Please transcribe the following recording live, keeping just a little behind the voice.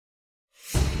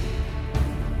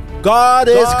God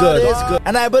is good.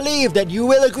 And I believe that you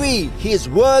will agree He is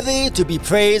worthy to be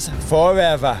praised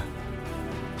forever.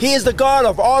 He is the God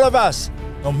of all of us,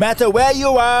 no matter where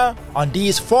you are on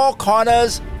these four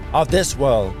corners of this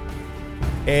world.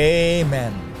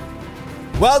 Amen.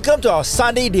 Welcome to our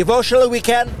Sunday devotional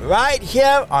weekend right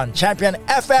here on Champion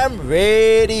FM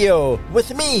Radio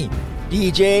with me,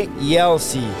 DJ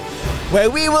ELC, where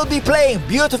we will be playing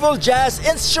beautiful jazz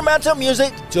instrumental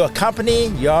music to accompany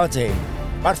your day.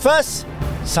 But first,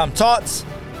 some thoughts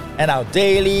and our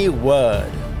daily word.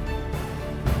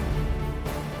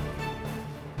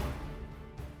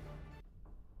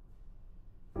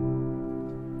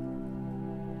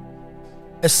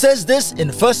 It says this in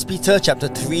 1 Peter chapter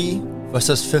 3,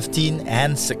 verses 15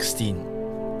 and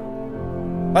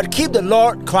 16. But keep the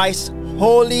Lord Christ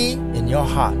holy in your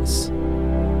hearts.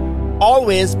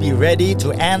 Always be ready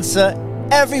to answer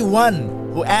everyone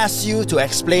who asks you to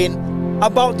explain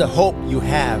about the hope you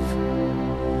have.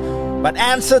 But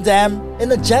answer them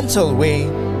in a gentle way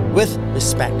with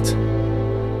respect.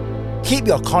 Keep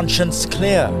your conscience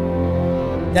clear.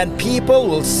 Then people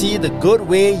will see the good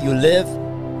way you live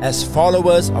as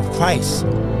followers of Christ.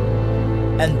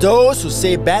 And those who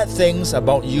say bad things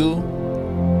about you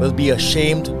will be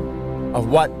ashamed of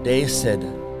what they said.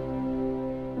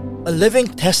 A living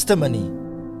testimony.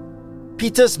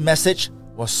 Peter's message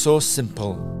was so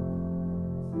simple.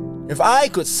 If I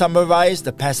could summarize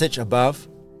the passage above,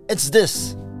 it's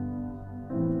this: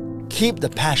 keep the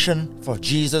passion for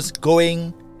Jesus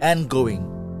going and going.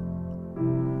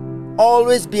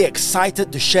 Always be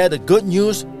excited to share the good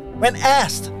news when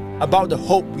asked about the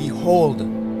hope we hold.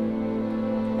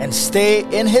 And stay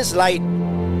in His light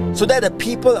so that the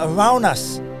people around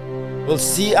us will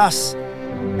see us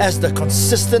as the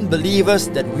consistent believers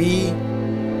that we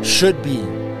should be.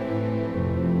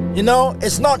 You know,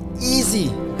 it's not easy,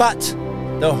 but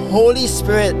the Holy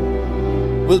Spirit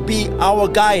will be our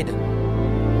guide.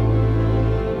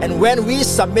 And when we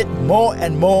submit more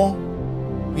and more,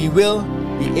 we will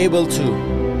be able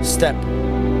to, step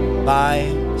by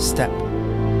step.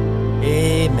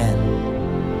 Amen.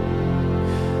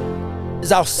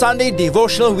 It's our Sunday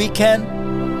devotional weekend,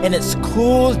 and it's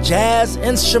cool jazz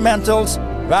instrumentals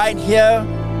right here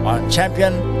on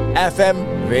Champion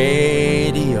FM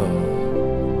Radio.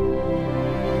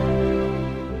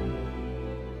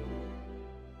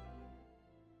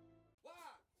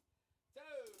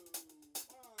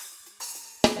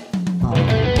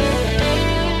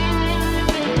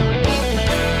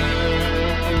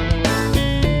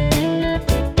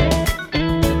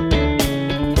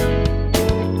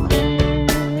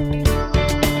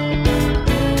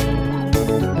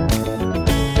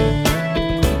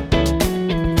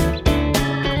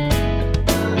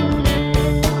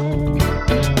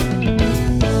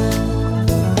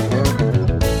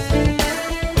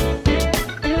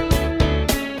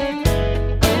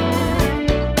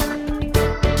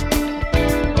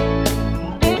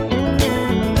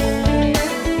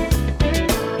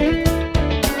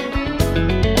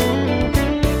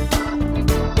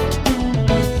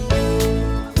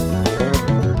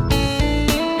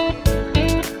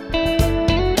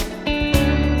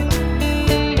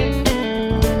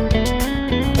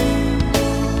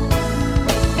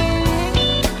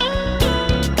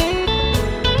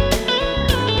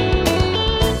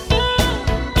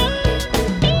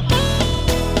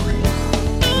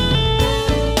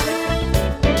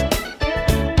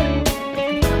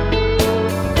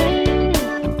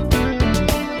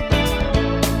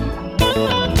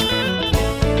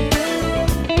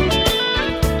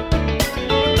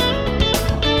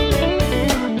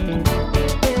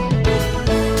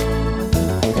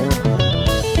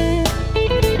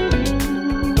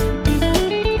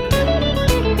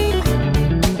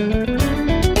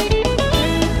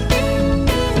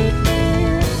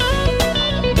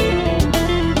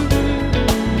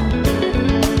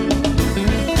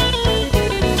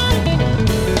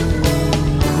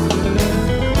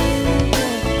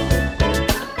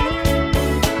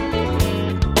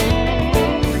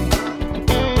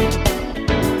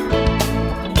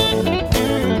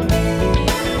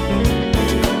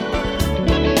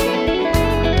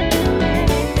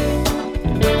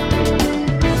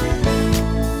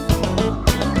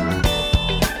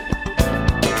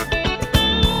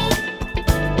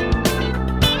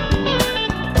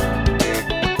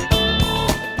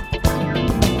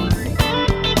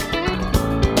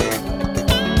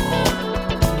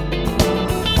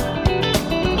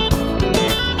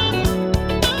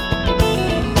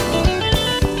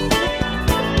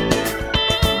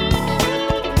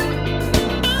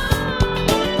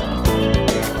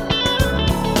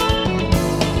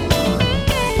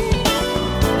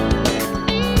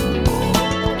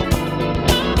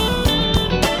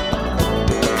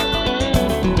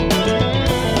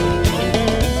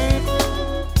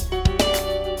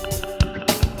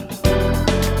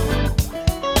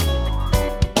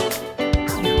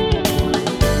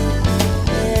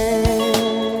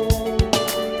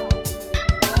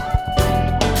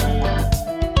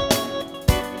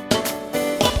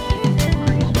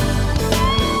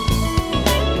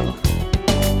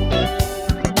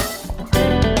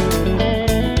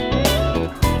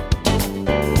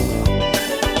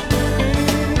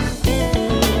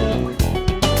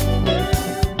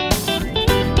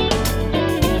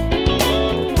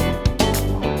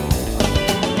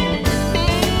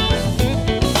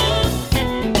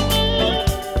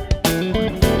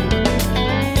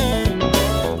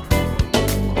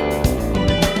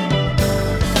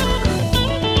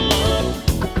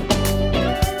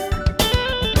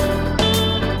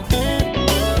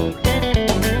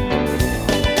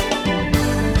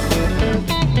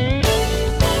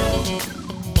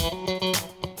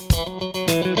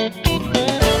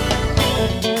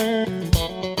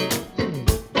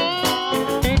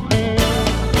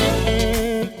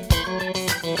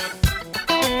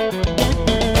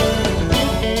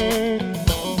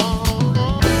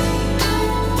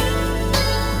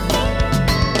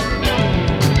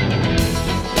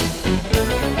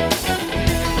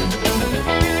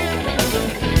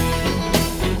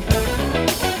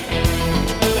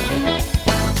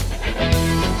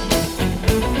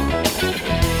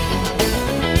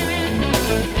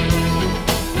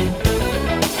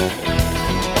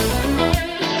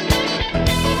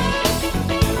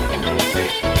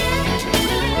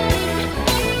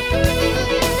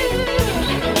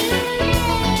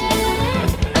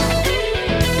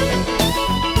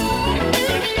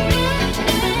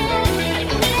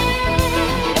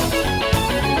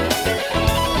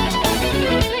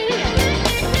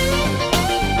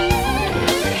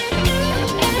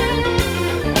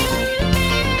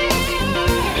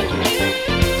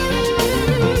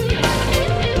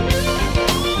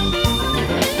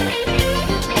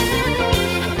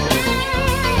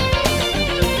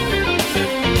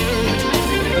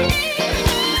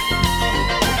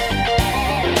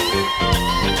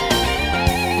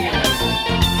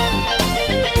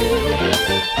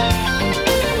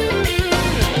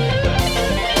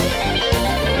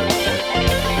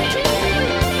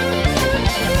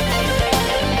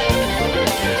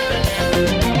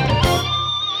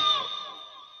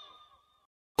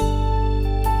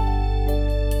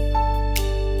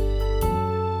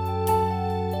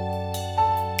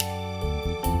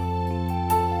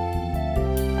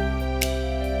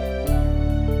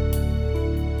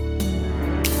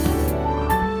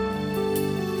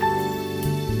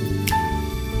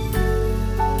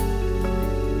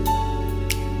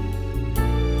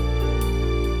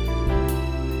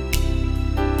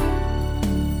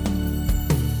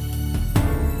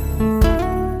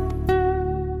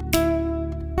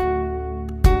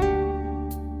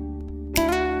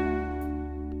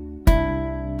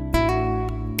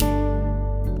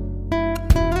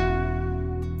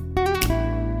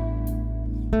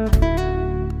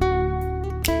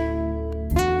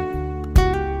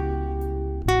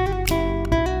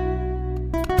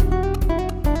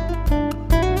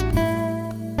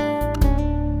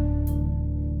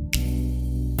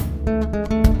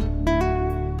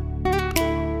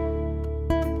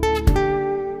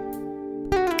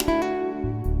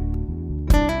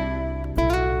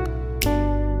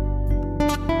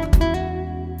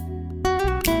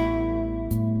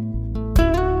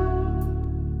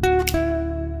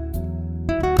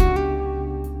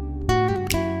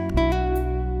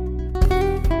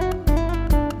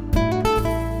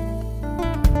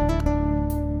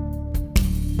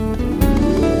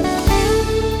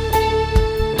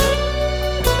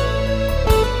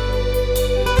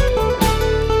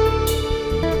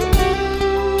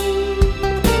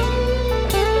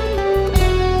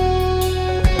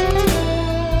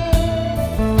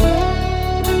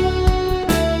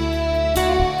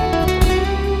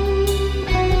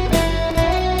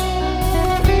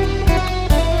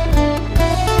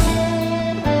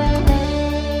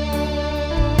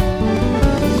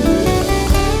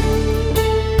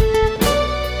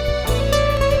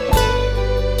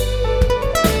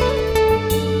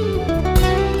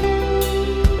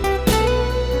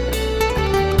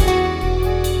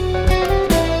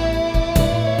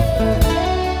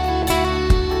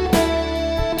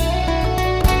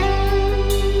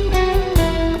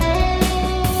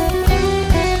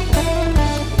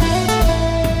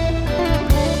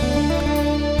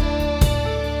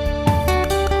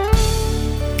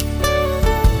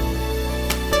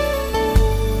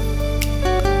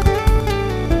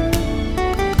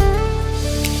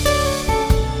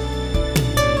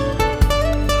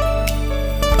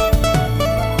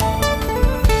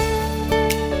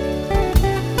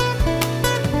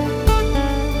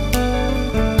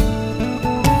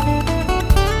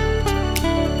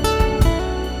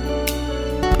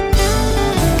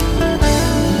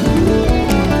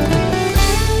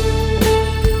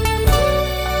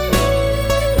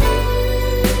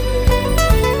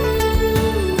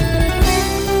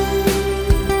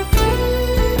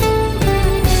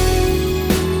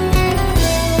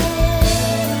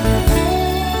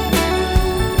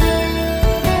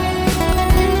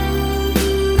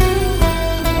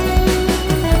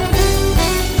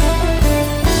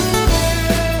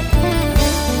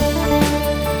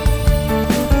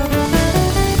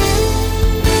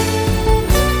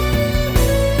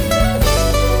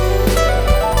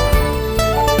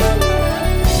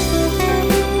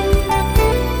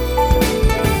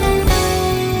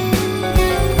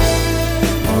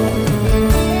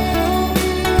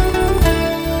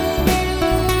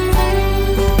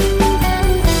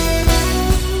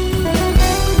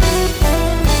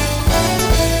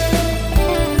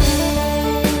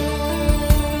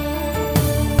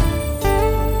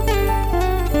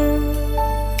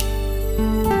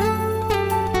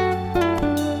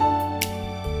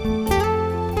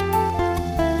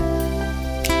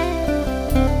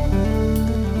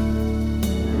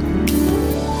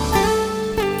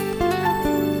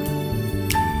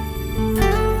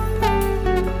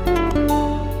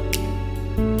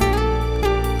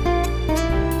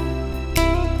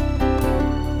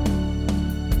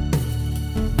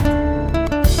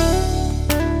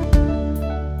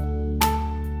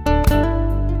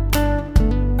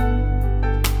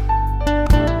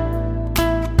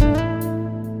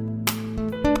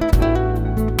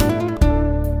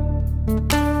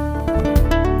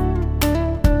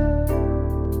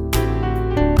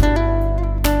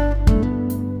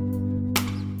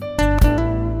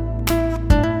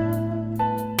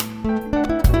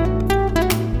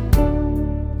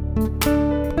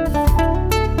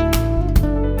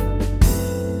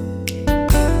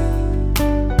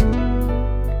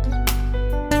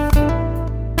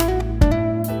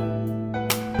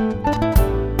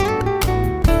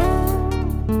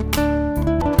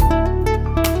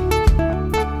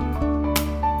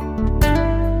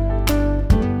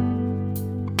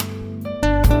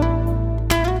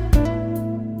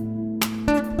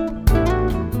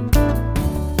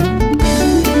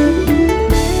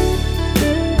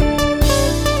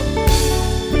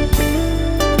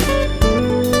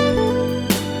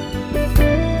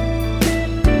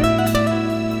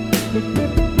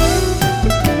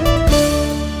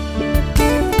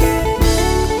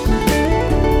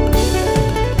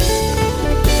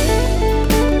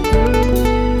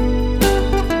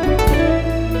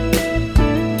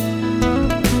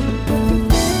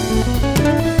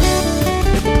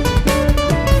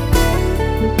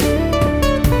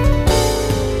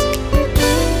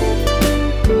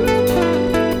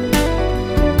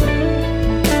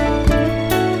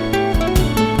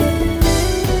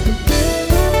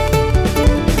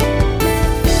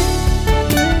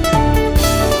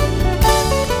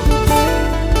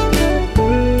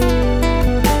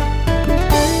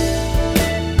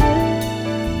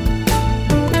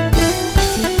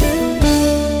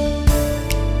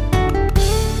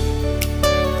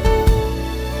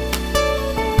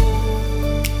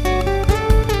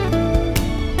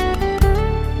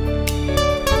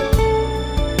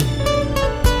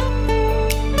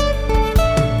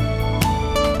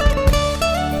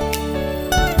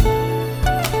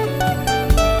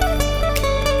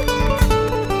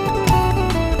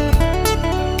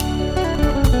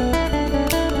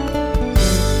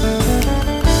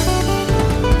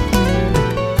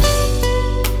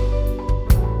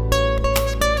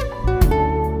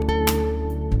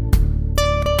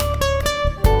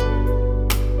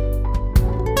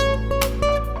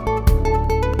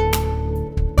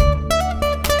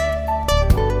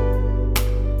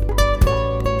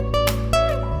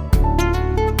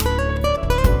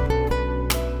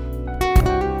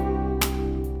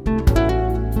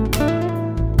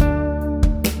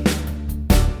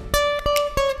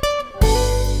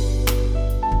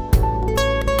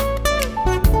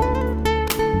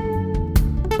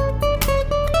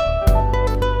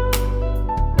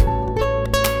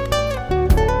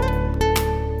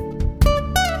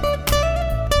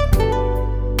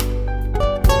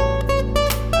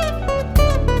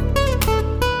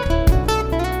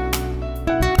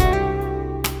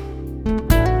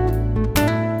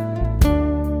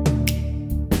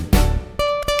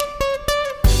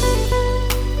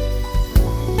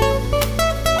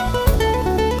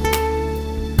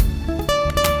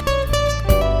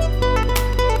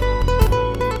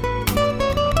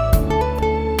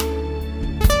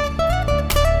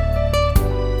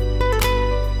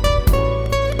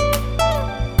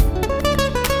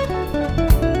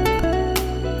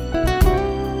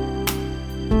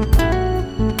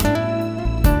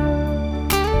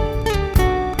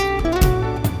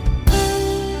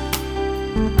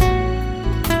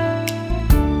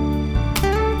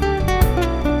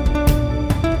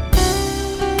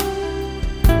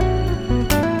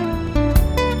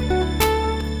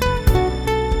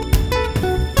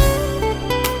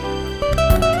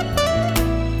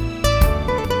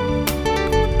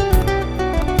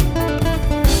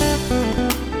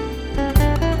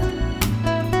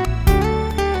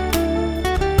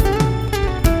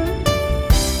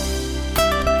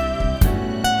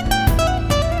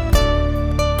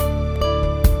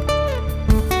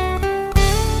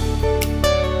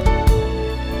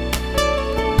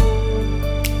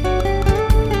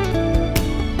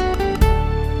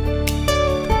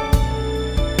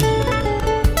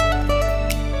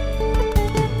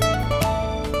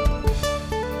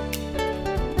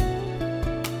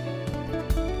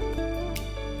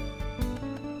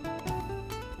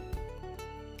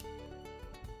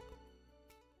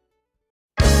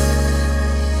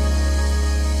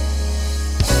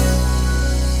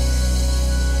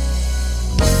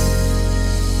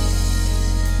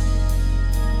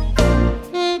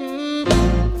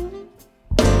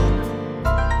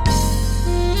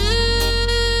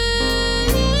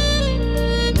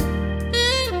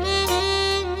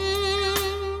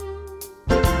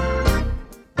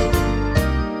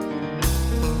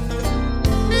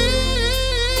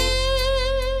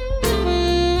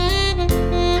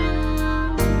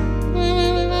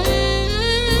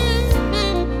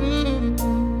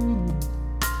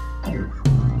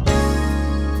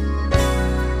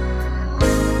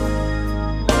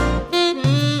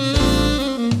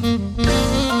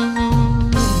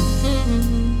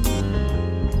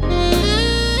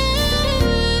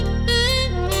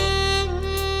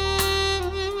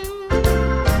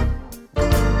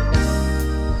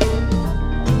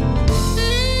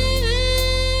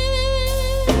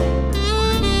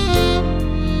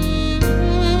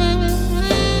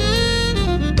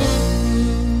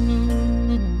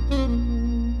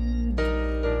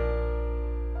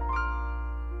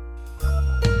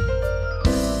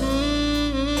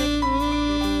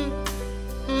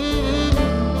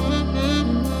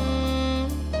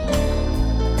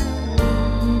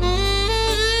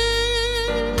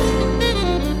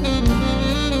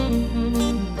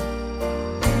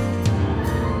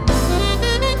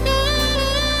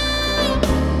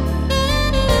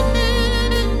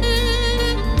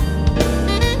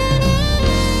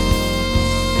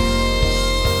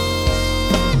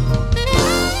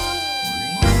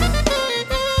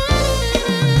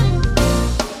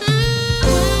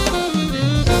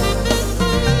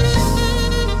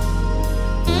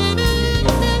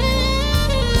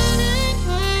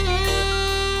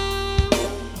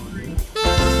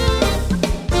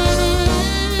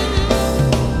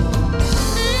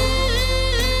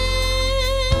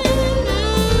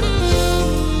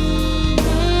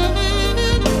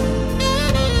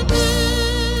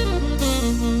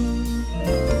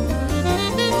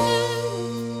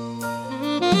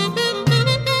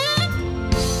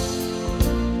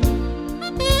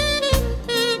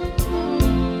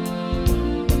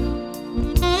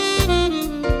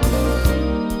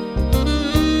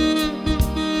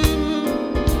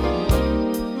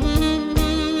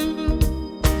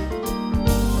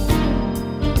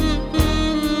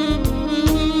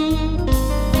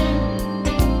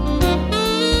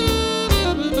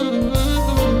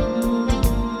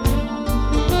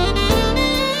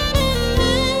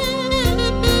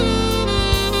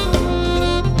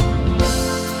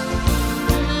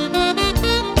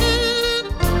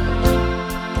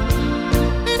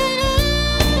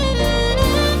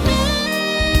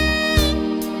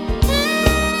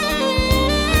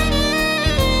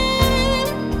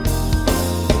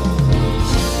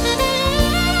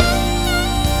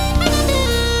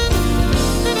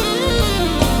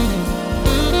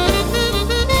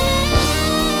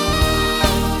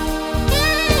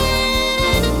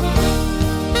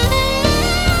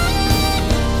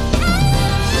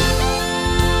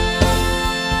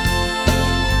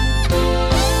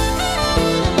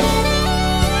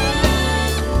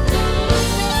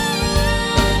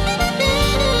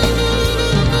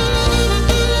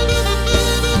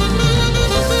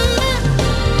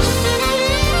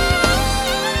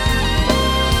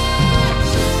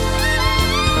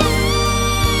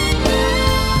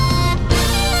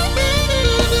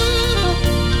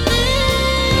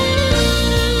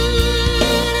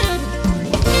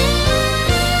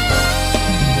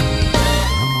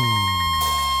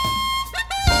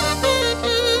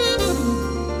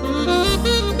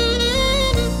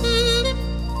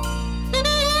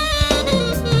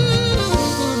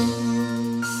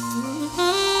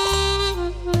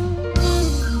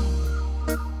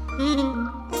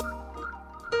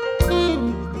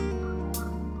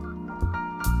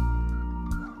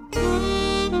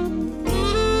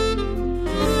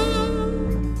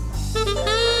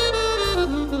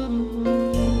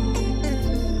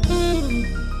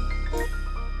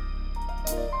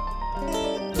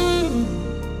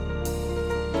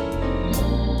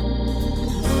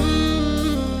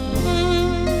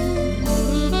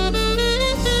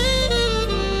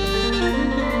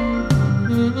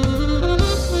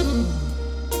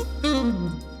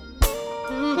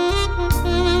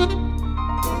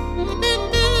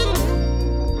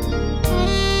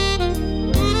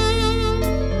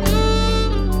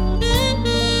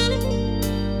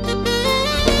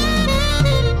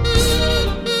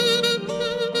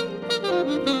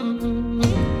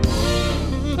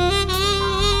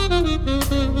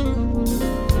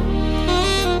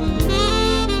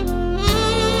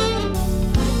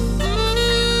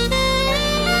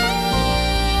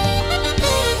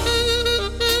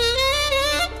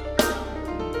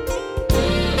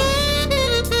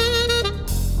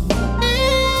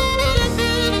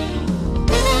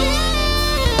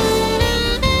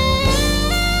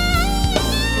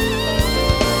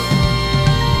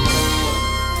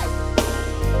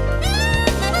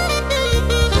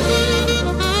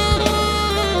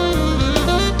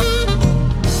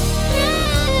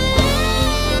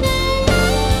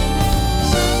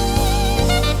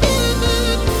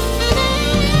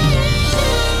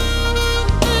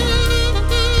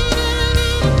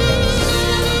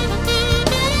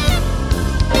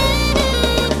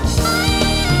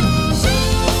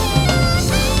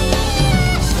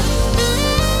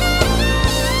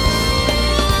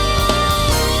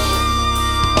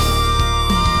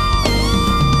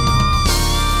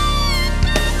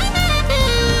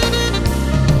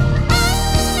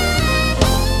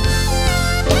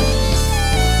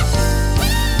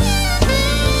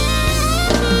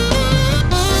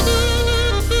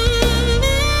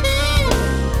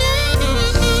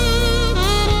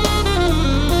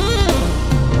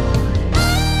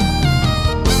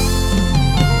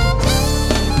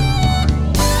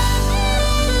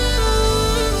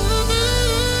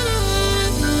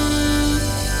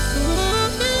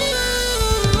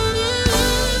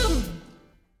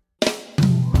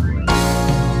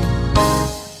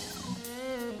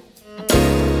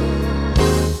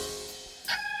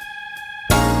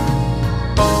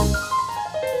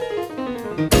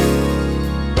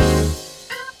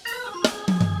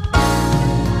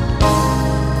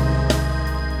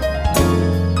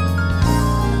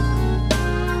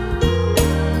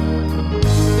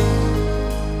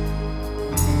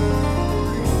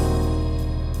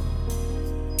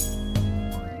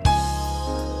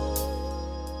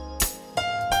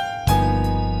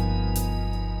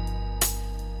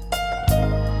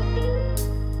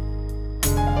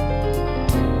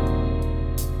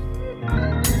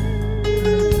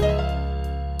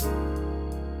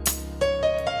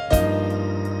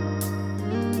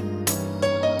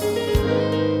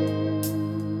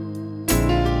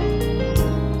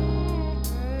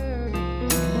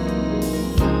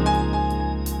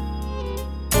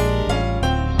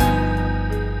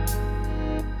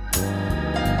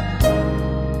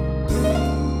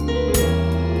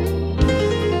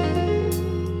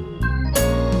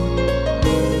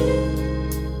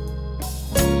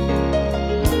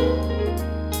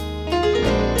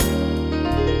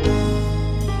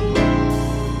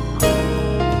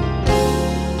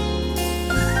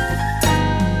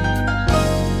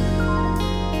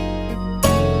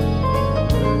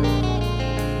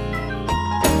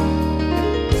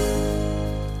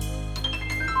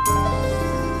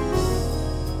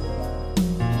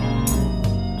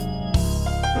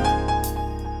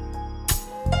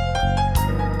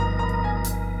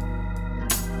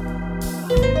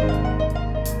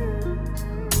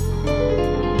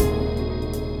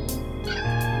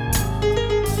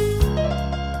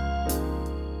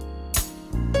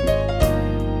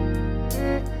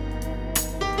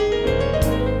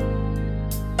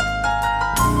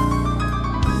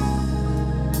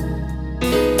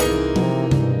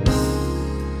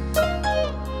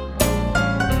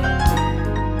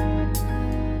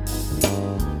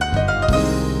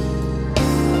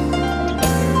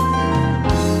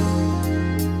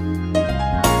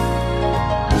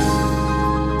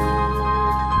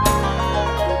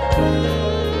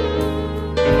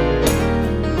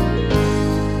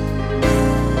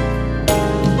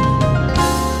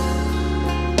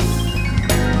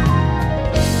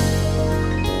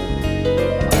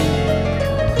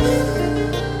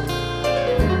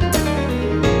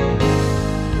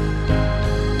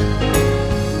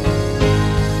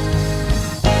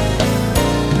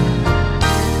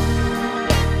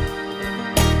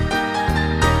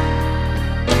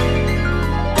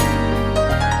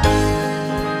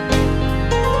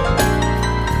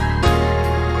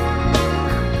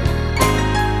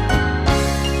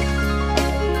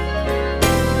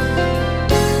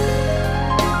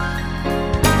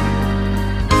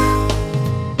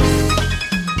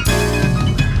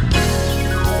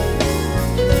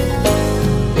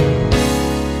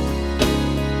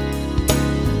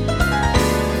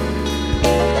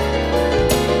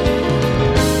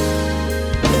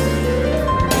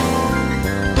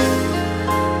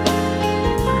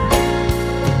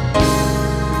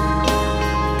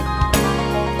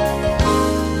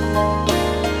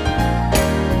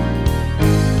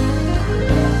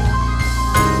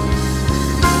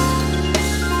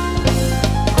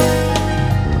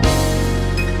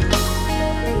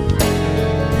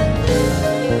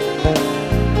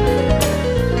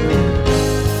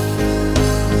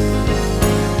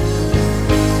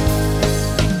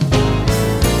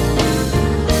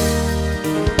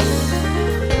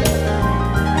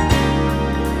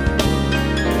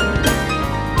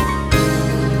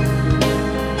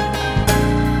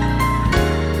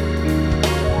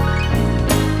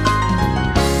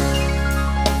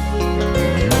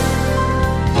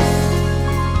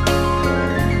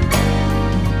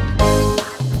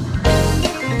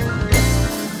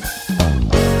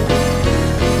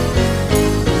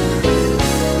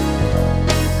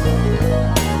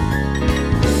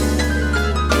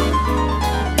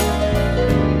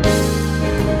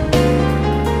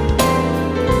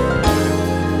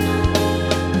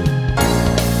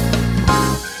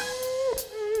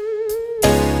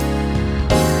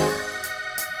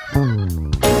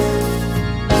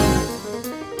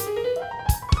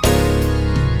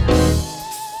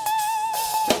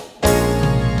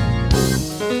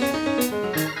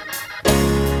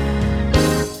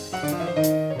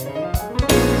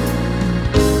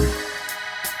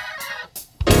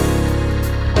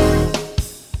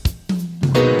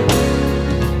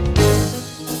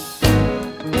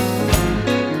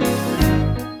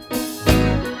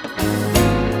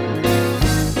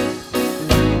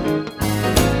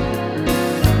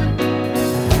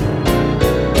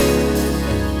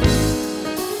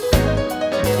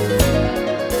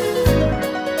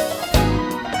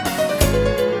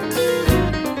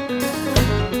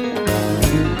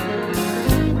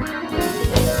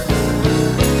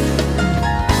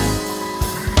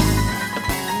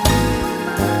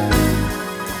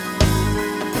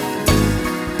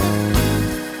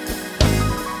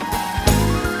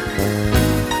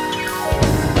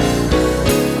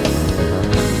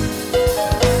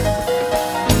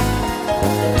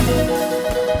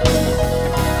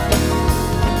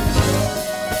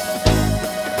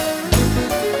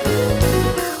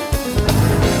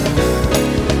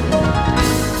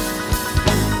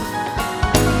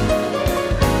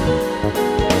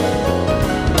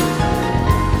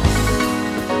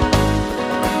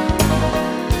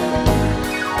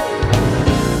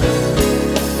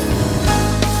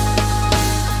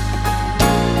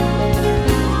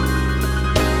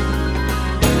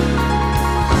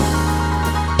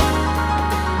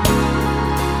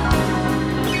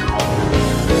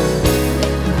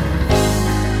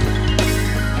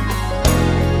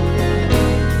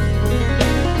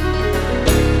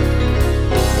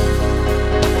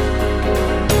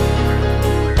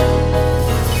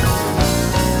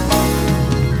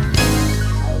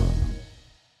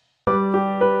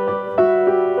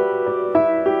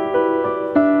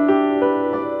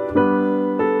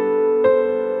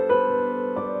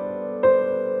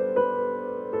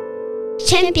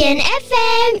 Champion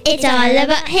FM, it's all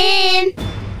about him.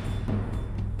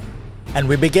 And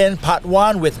we begin part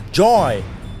 1 with Joy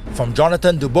from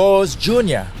Jonathan Dubose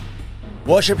Jr.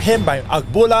 Worship Hymn by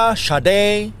Akbullah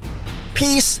Shade.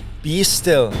 Peace Be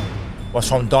Still was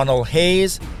from Donald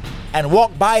Hayes. And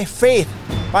Walk by Faith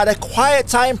by the Quiet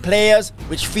Time Players,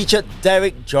 which featured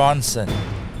Derek Johnson.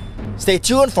 Stay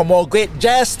tuned for more great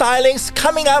jazz stylings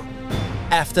coming up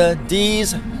after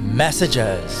these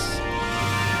messages.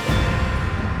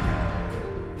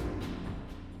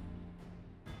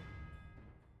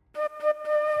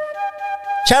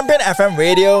 Champion FM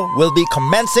Radio will be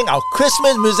commencing our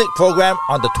Christmas music program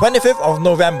on the 25th of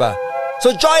November.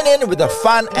 So join in with the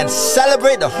fun and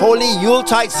celebrate the holy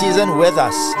Yuletide season with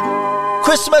us.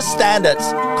 Christmas standards,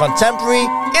 contemporary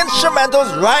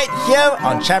instrumentals right here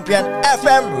on Champion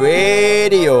FM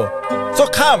Radio. So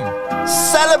come,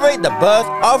 celebrate the birth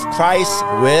of Christ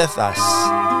with us.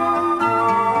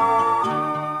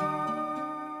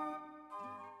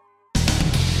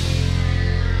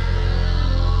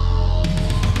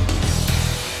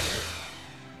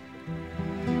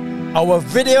 Our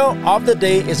video of the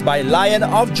day is by Lion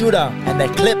of Judah and their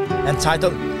clip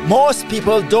entitled "Most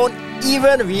People Don't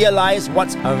Even Realize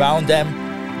What's Around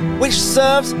Them," which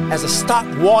serves as a stark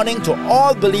warning to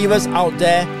all believers out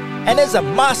there and is a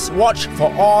must-watch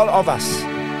for all of us.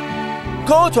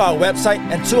 Go to our website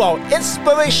and to our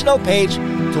inspirational page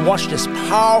to watch this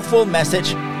powerful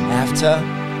message after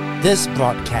this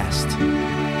broadcast.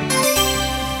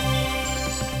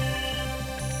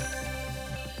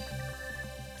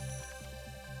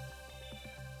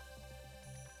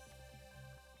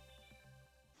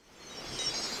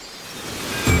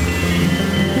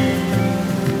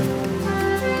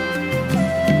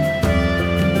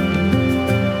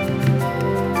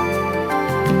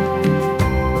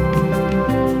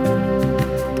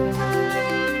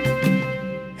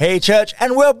 Hey church,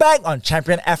 and we're back on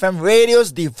Champion FM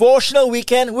Radio's Devotional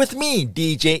Weekend with me,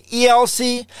 DJ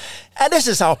ELC, and this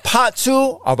is our part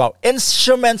 2 of our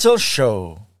instrumental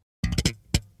show.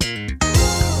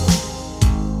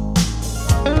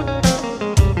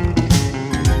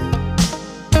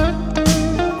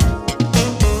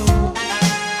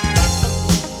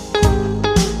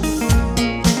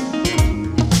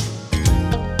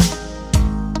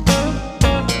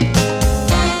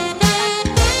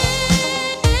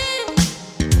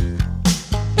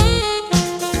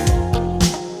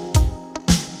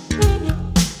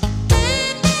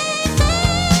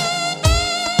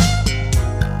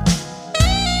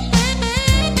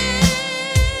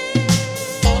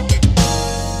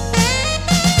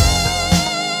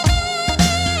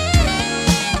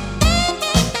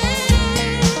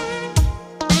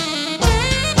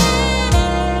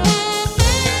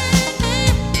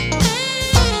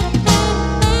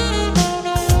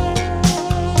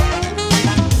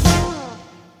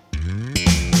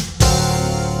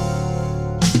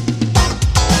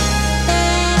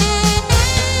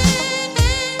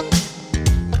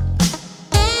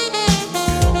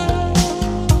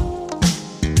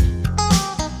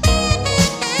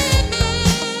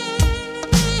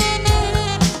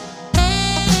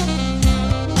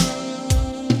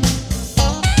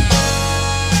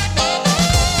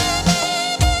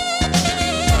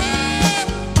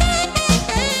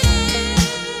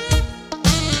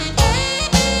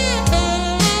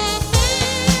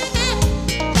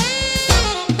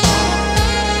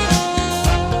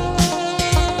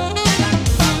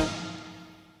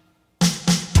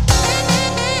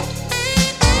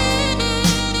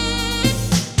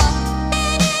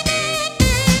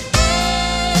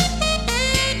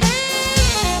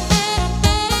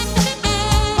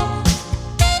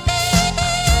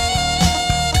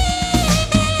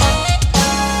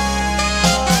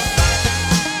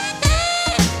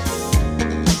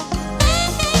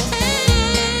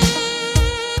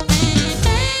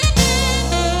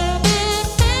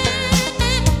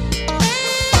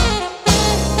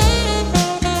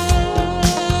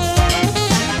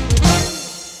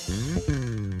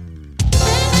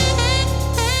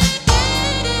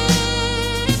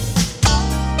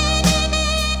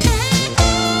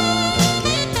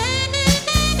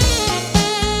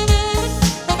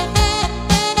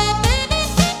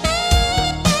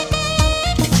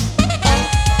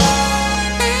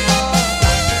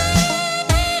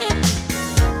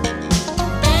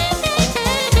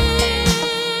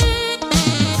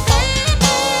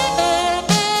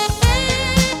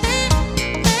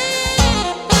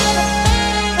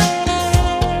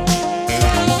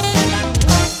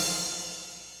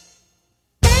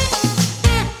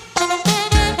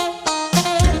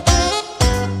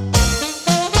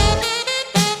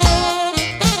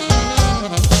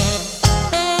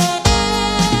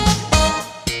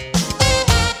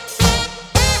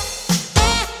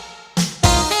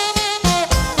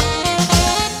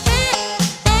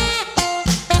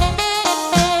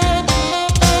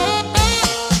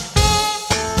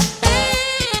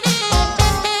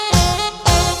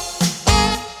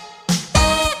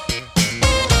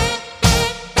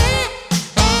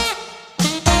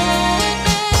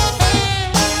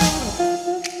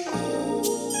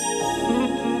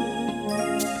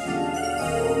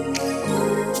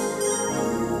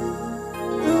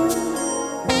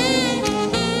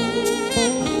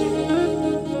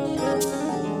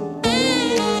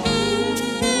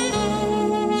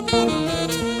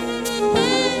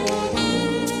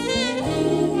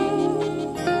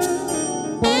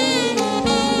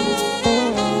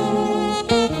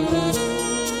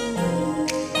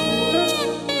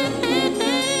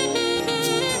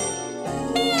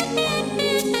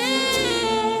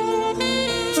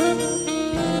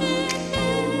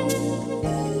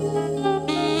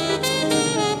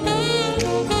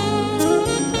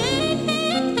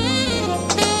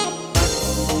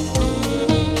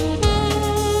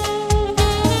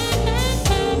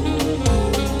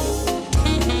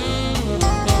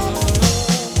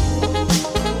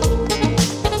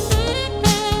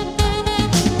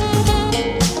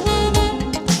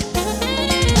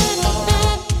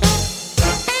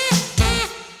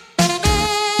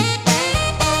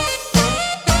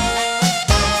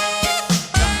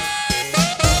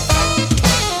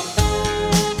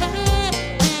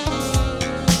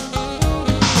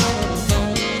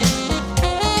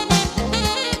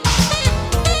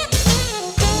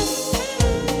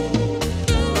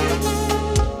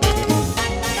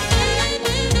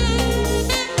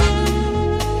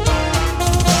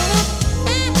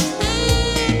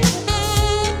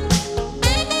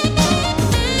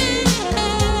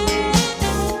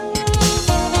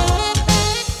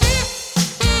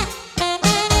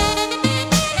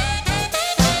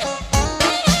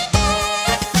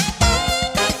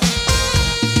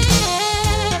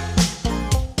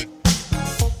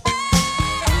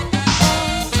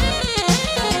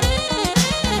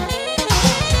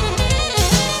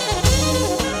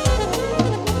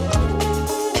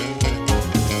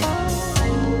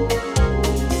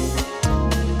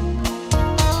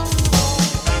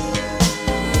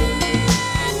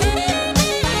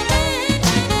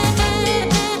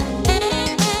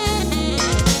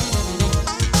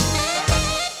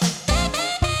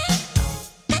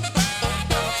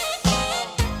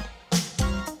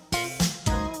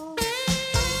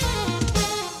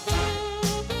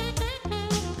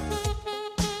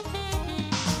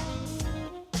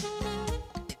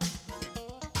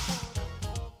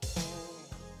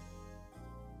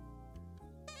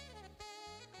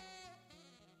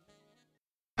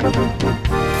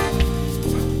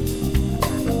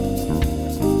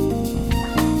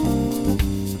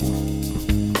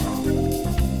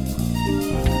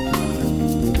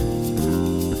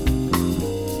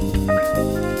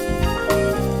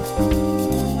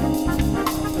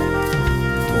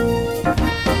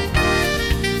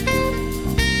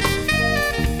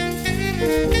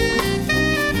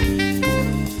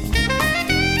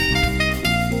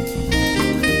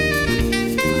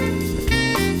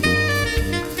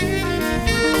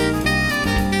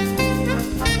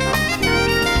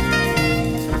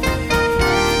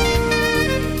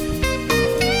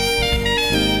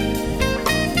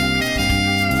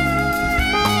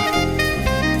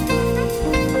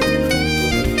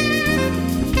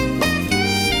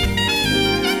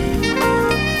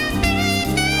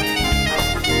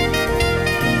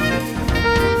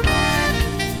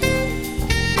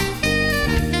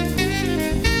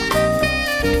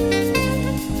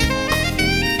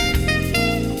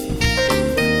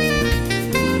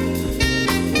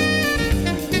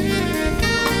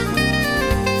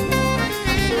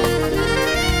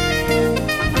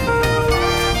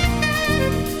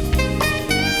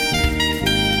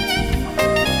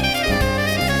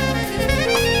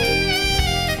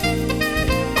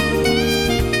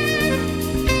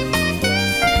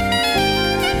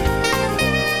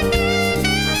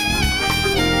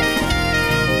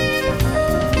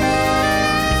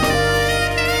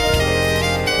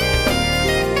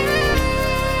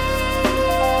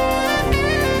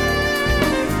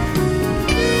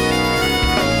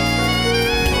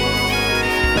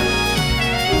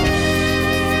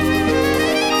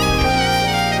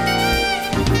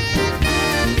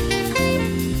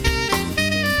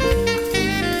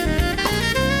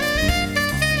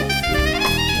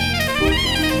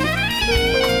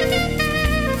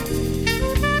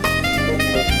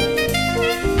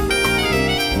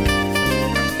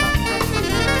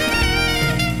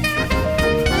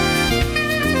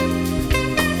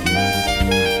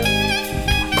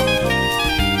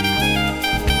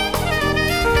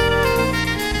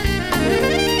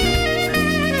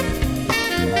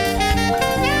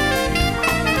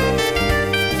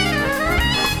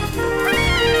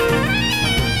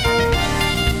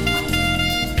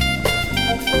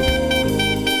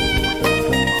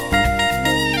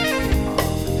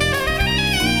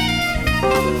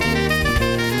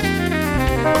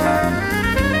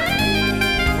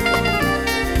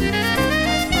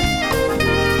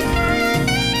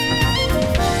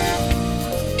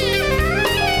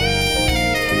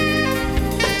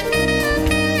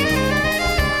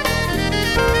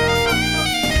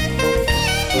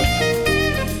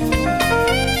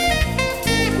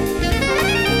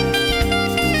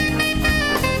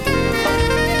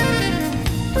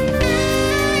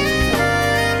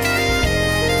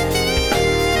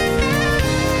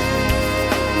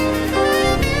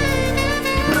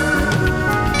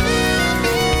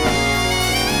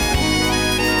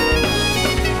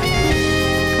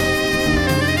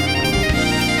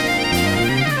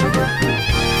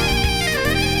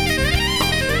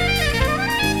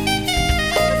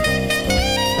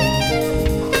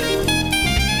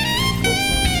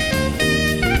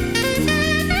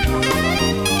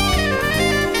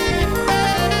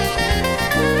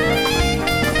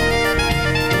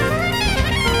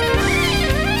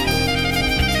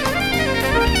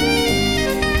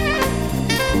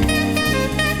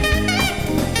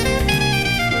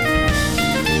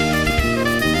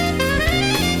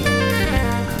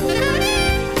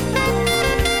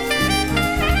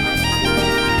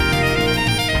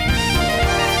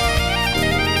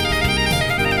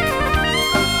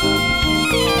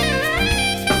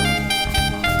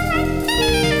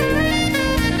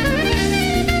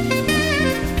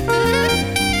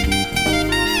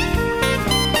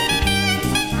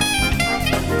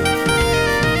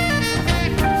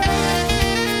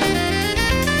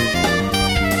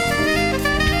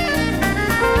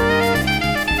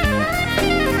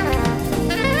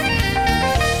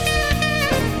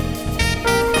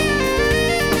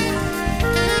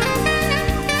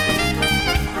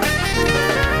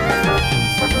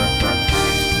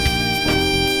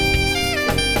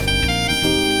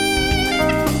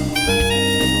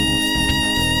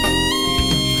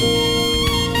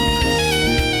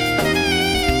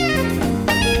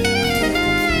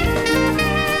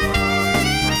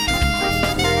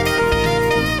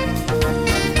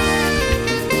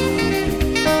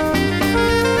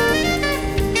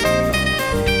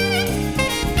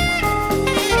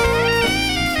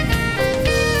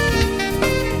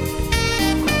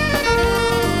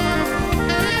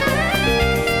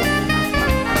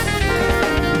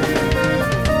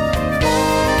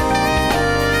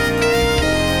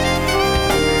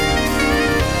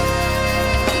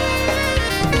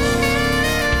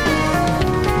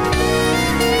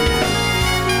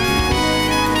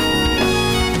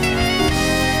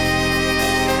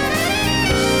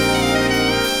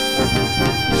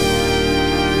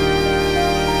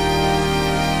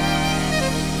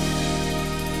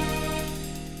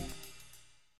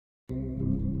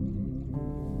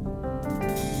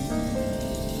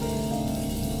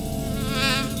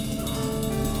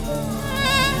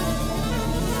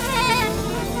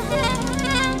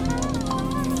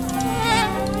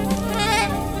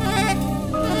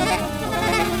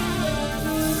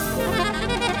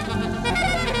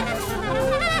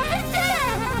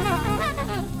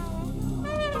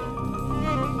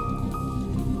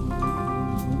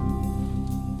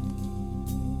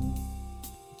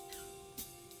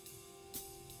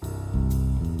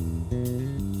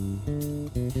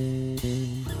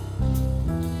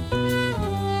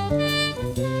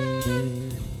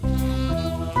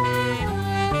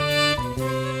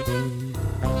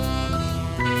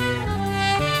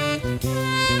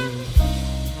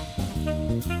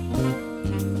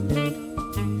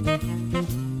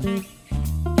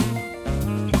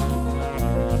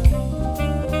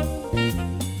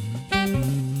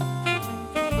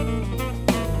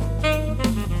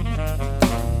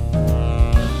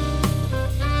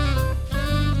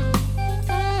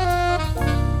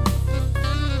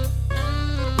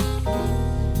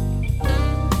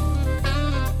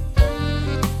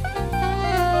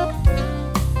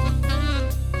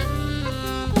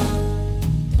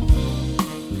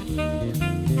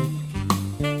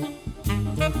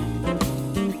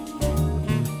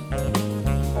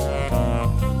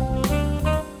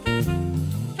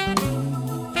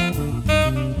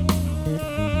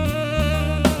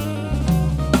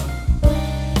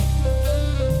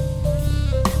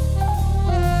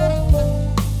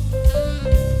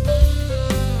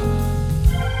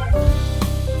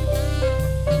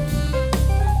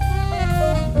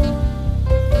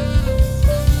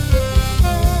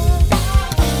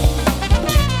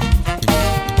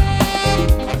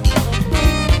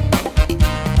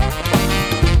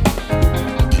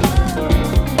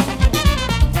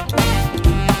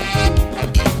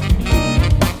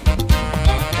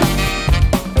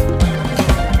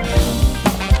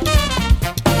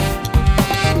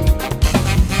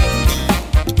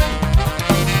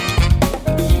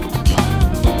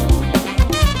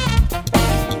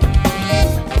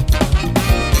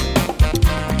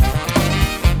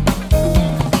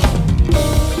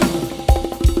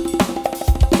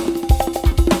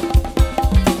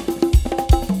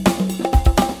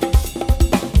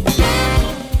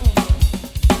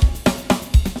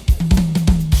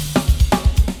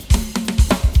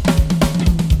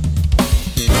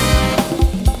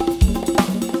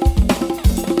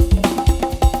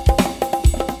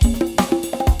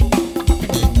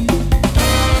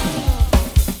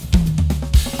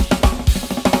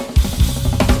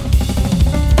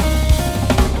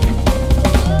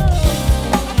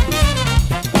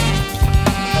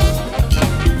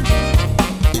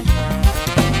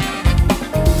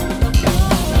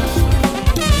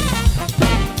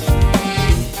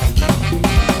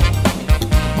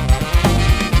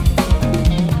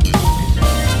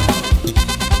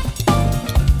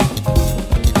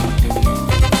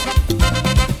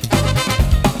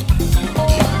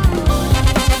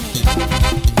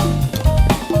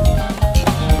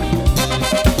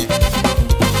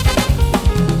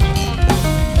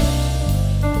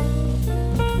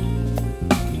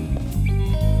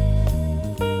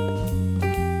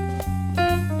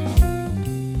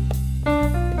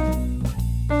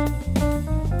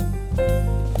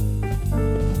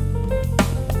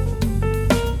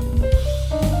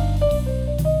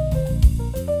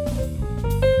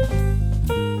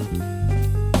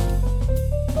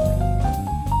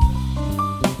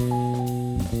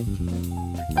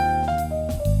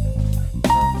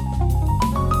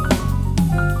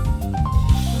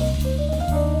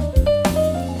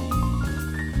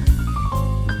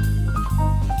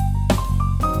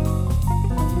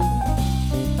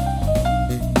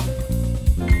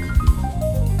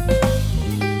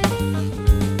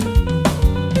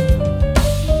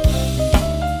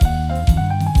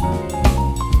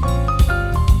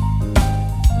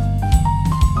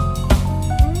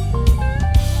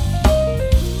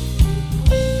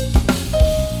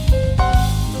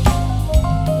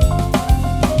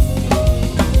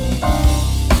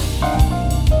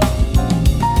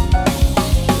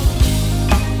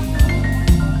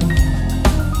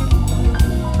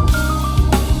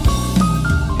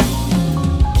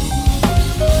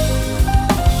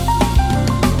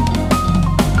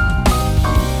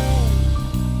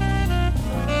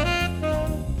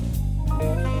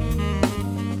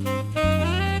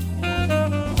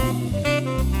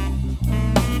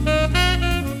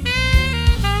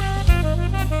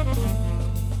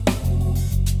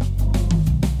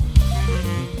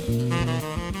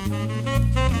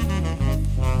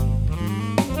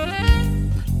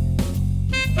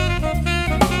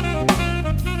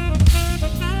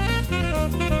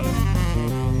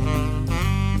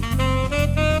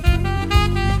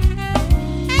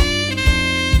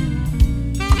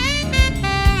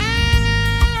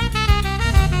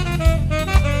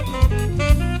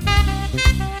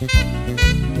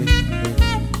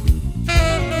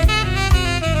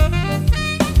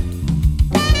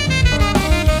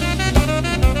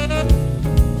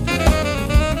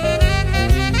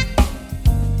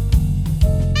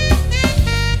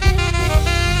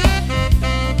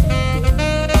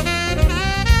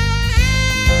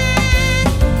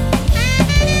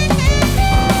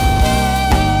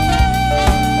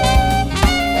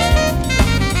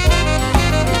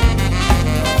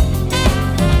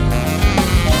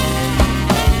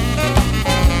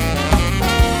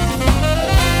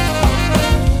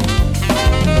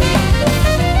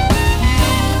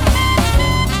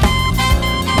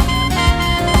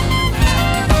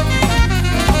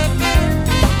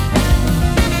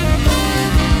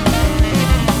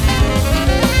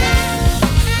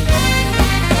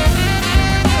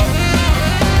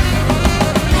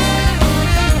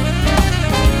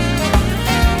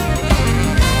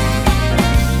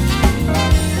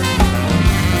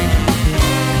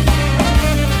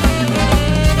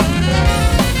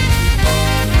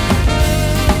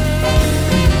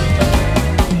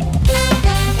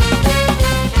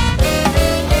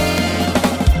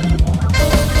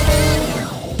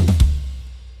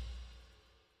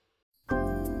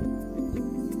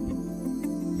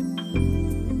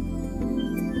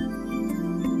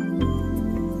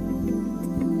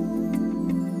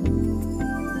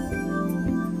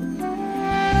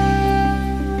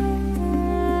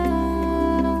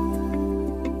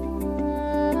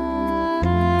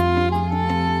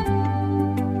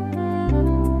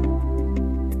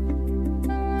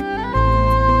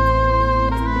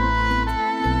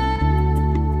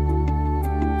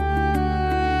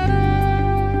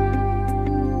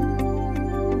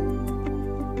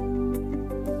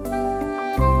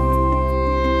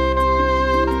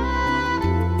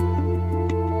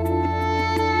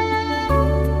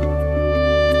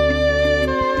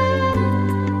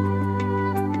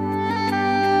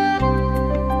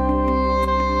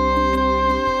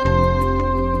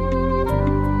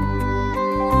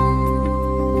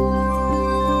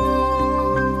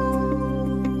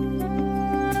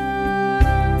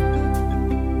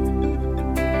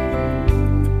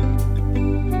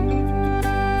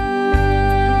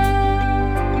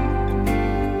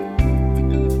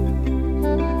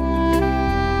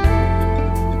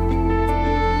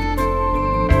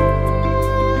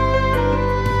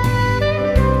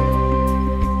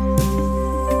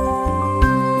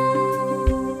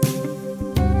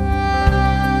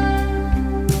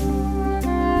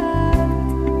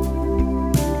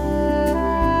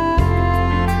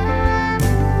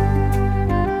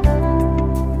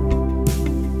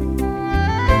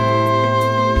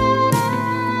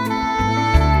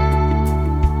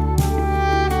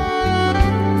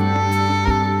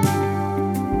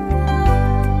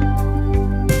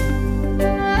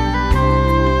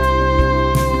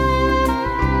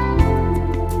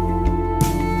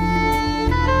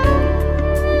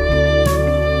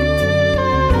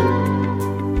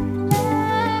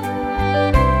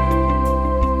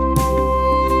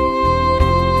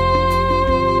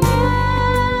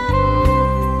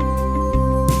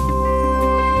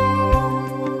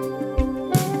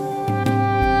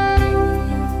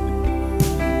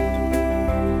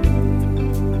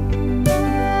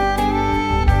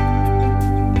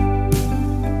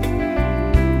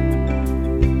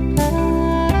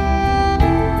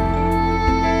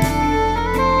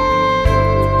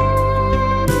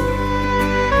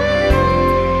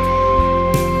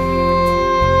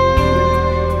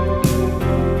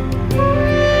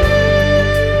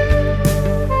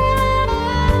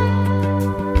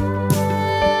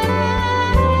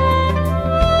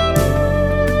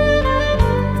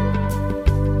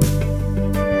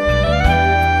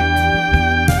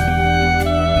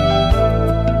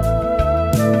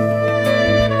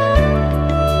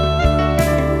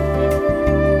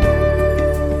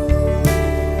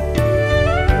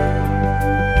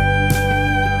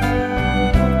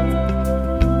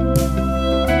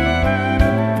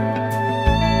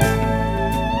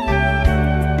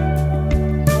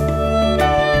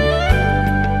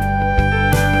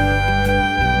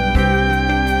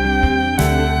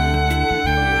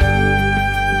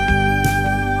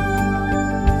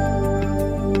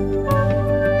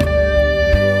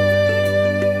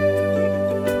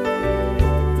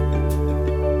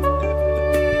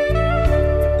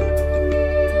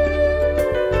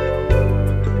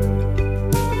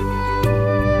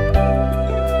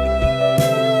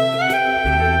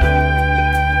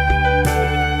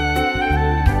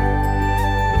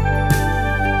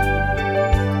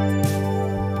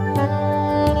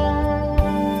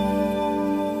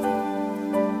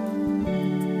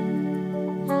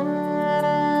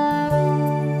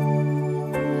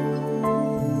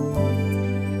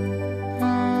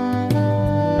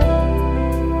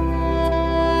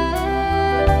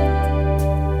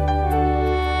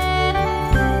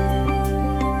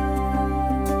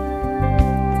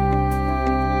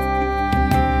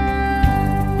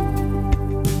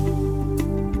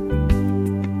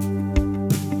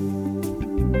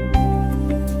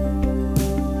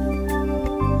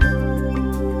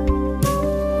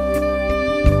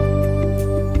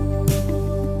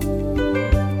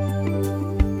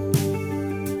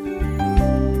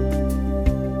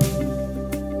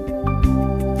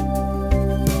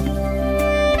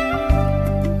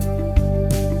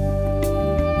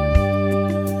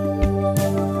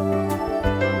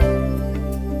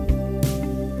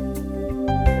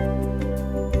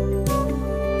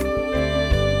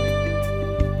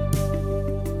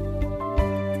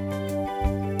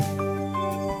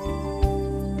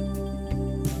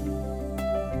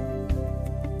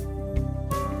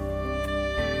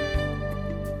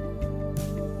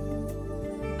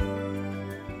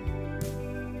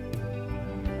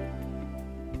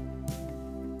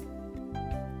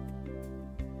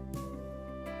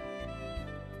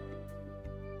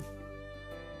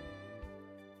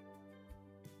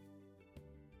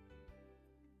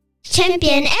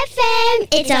 Champion FM,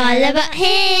 it's all about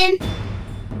Him.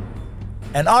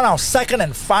 And on our second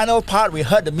and final part, we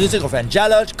heard the music of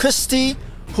Angela Christie,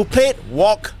 who played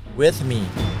Walk With Me.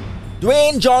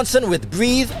 Dwayne Johnson with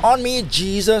Breathe On Me,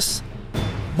 Jesus.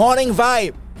 Morning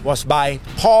Vibe was by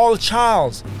Paul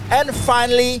Charles. And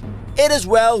finally, It Is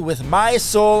Well With My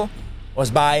Soul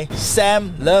was by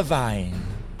Sam Levine.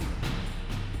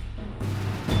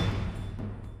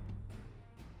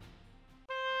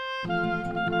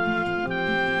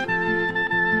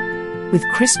 With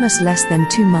Christmas less than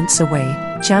 2 months away,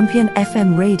 Champion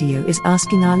FM Radio is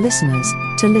asking our listeners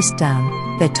to list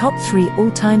down their top 3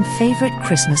 all-time favorite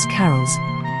Christmas carols.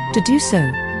 To do so,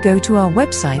 go to our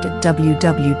website at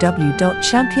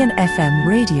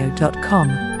www.championfmradio.com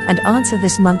and answer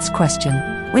this month's question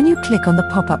when you click on the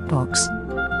pop-up box.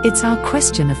 It's our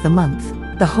question of the month,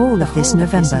 the whole of this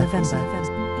November.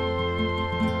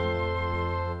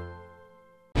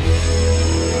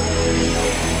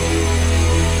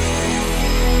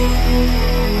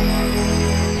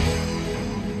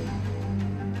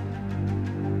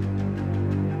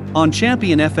 On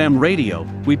Champion FM Radio,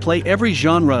 we play every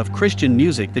genre of Christian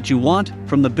music that you want,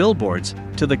 from the billboards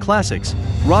to the classics,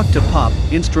 rock to pop,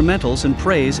 instrumentals and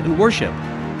praise and worship.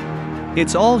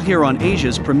 It's all here on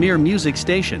Asia's premier music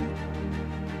station.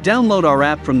 Download our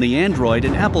app from the Android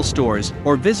and Apple stores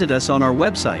or visit us on our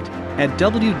website at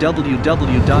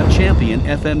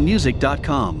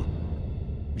www.championfmmusic.com.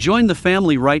 Join the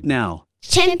family right now.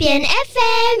 Champion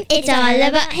FM, it's all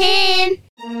about Him.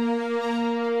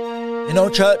 You know,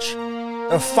 church,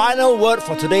 the final word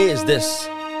for today is this: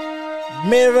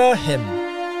 mirror Him,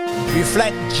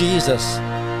 reflect Jesus.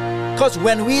 Because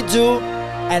when we do,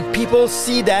 and people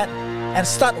see that and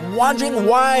start wondering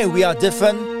why we are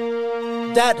different,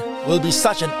 that will be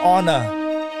such an honor,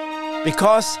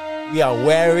 because we are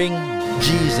wearing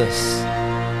Jesus.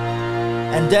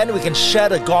 And then we can share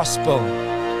the gospel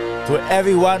to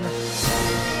everyone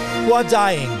who are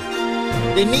dying.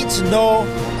 They need to know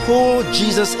who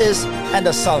Jesus is and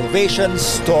the salvation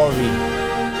story.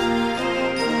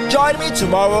 Join me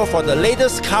tomorrow for the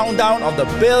latest countdown of the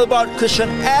Billboard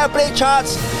Christian Airplay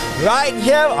charts right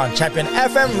here on Champion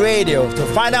FM Radio to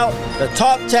find out the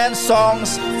top 10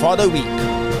 songs for the week.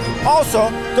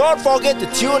 Also, don't forget to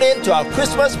tune in to our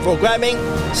Christmas programming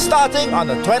starting on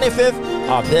the 25th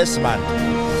of this month.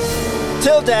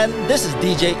 Till then, this is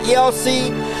DJ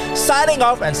ELC signing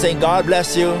off and saying God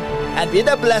bless you and be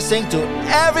the blessing to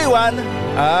everyone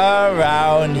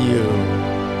around you.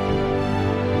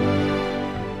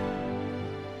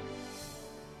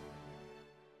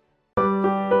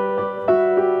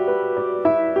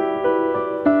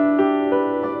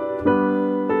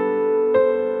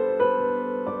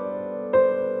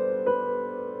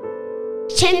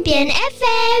 Champion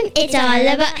FM, it's all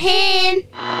about Him.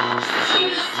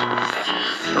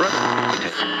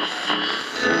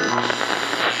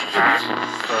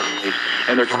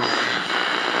 Energy.